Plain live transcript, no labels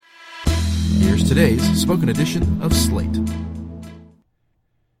Here's today's spoken edition of Slate.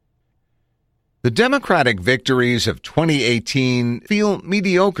 The Democratic victories of 2018 feel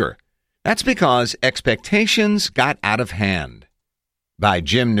mediocre. That's because expectations got out of hand. By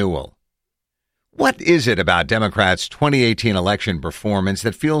Jim Newell. What is it about Democrats' 2018 election performance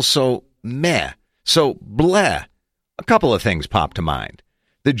that feels so meh, so bleh? A couple of things pop to mind.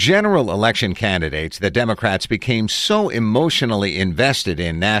 The general election candidates that Democrats became so emotionally invested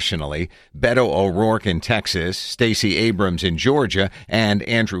in nationally, Beto O'Rourke in Texas, Stacey Abrams in Georgia, and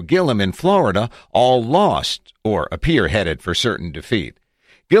Andrew Gillum in Florida, all lost or appear headed for certain defeat.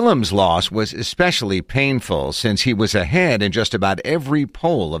 Gillum's loss was especially painful since he was ahead in just about every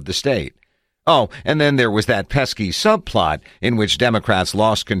poll of the state. Oh, and then there was that pesky subplot in which Democrats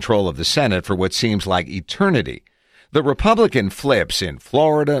lost control of the Senate for what seems like eternity. The Republican flips in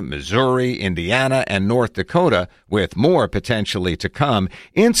Florida, Missouri, Indiana, and North Dakota, with more potentially to come,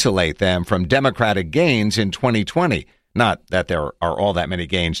 insulate them from Democratic gains in 2020. Not that there are all that many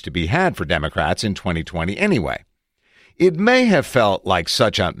gains to be had for Democrats in 2020 anyway. It may have felt like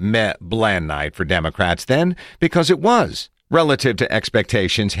such a meh-bleh night for Democrats then, because it was, relative to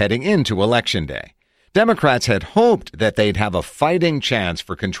expectations heading into Election Day. Democrats had hoped that they'd have a fighting chance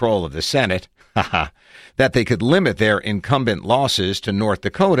for control of the Senate, that they could limit their incumbent losses to North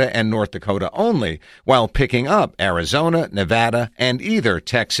Dakota and North Dakota only, while picking up Arizona, Nevada, and either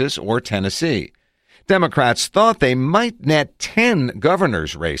Texas or Tennessee. Democrats thought they might net 10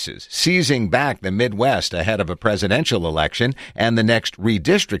 governor's races, seizing back the Midwest ahead of a presidential election and the next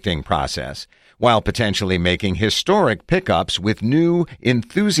redistricting process, while potentially making historic pickups with new,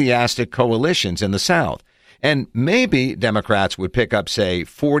 enthusiastic coalitions in the South. And maybe Democrats would pick up, say,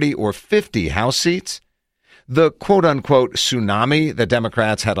 40 or 50 House seats. The quote-unquote tsunami the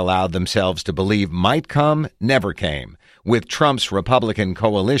Democrats had allowed themselves to believe might come never came, with Trump's Republican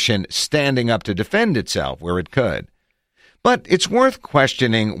coalition standing up to defend itself where it could. But it's worth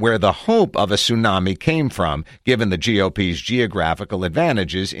questioning where the hope of a tsunami came from, given the GOP's geographical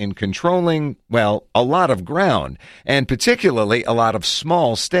advantages in controlling, well, a lot of ground, and particularly a lot of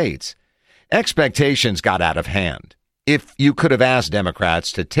small states. Expectations got out of hand. If you could have asked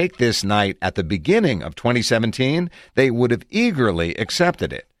Democrats to take this night at the beginning of 2017, they would have eagerly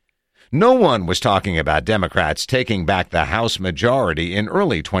accepted it. No one was talking about Democrats taking back the House majority in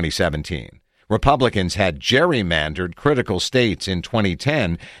early 2017. Republicans had gerrymandered critical states in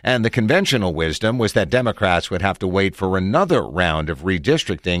 2010, and the conventional wisdom was that Democrats would have to wait for another round of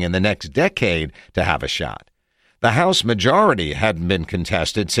redistricting in the next decade to have a shot. The House majority hadn't been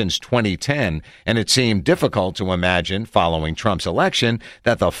contested since 2010, and it seemed difficult to imagine, following Trump's election,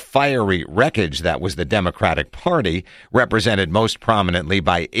 that the fiery wreckage that was the Democratic Party, represented most prominently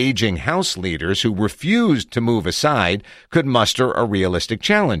by aging House leaders who refused to move aside, could muster a realistic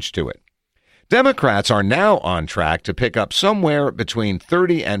challenge to it. Democrats are now on track to pick up somewhere between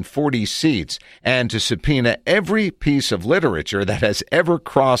 30 and 40 seats and to subpoena every piece of literature that has ever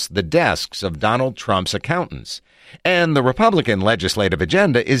crossed the desks of Donald Trump's accountants. And the Republican legislative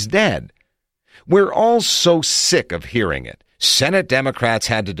agenda is dead. We're all so sick of hearing it. Senate Democrats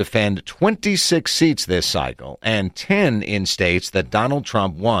had to defend 26 seats this cycle and 10 in states that Donald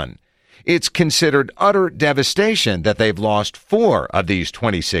Trump won. It's considered utter devastation that they've lost 4 of these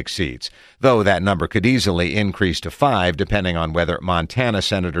 26 seats, though that number could easily increase to 5 depending on whether Montana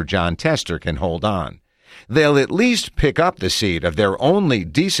Senator Jon Tester can hold on. They'll at least pick up the seat of their only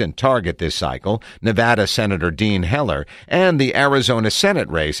decent target this cycle, Nevada Senator Dean Heller, and the Arizona Senate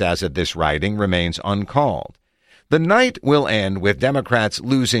race as of this writing remains uncalled. The night will end with Democrats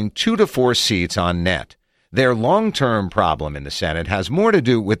losing 2 to 4 seats on net. Their long-term problem in the Senate has more to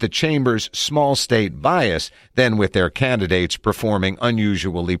do with the chamber's small state bias than with their candidates performing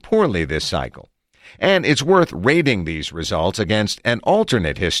unusually poorly this cycle. And it's worth rating these results against an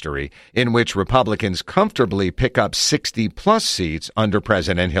alternate history in which Republicans comfortably pick up 60-plus seats under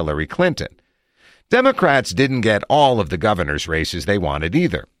President Hillary Clinton. Democrats didn't get all of the governor's races they wanted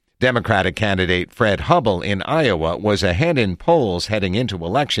either. Democratic candidate Fred Hubbell in Iowa was ahead in polls heading into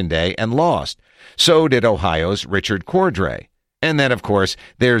Election Day and lost. So did Ohio's Richard Cordray. And then, of course,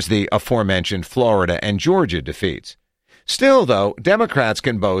 there's the aforementioned Florida and Georgia defeats. Still, though, Democrats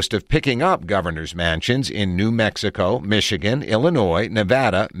can boast of picking up governor's mansions in New Mexico, Michigan, Illinois,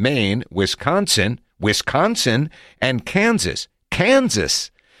 Nevada, Maine, Wisconsin, and Kansas.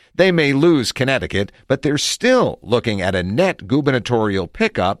 Kansas! They may lose Connecticut, but they're still looking at a net gubernatorial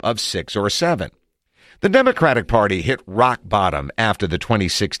pickup of 6 or 7. The Democratic Party hit rock bottom after the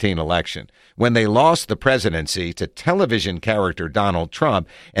 2016 election, when they lost the presidency to television character Donald Trump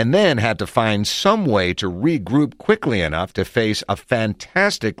and then had to find some way to regroup quickly enough to face a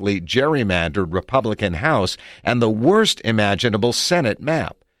fantastically gerrymandered Republican House and the worst imaginable Senate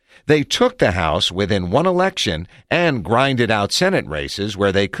map. They took the House within one election and grinded out Senate races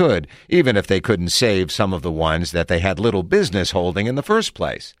where they could, even if they couldn't save some of the ones that they had little business holding in the first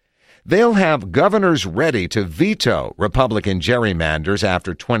place. They'll have governors ready to veto Republican gerrymanders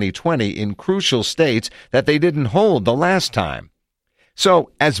after 2020 in crucial states that they didn't hold the last time.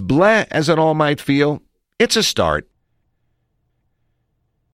 So, as bleh as it all might feel, it's a start.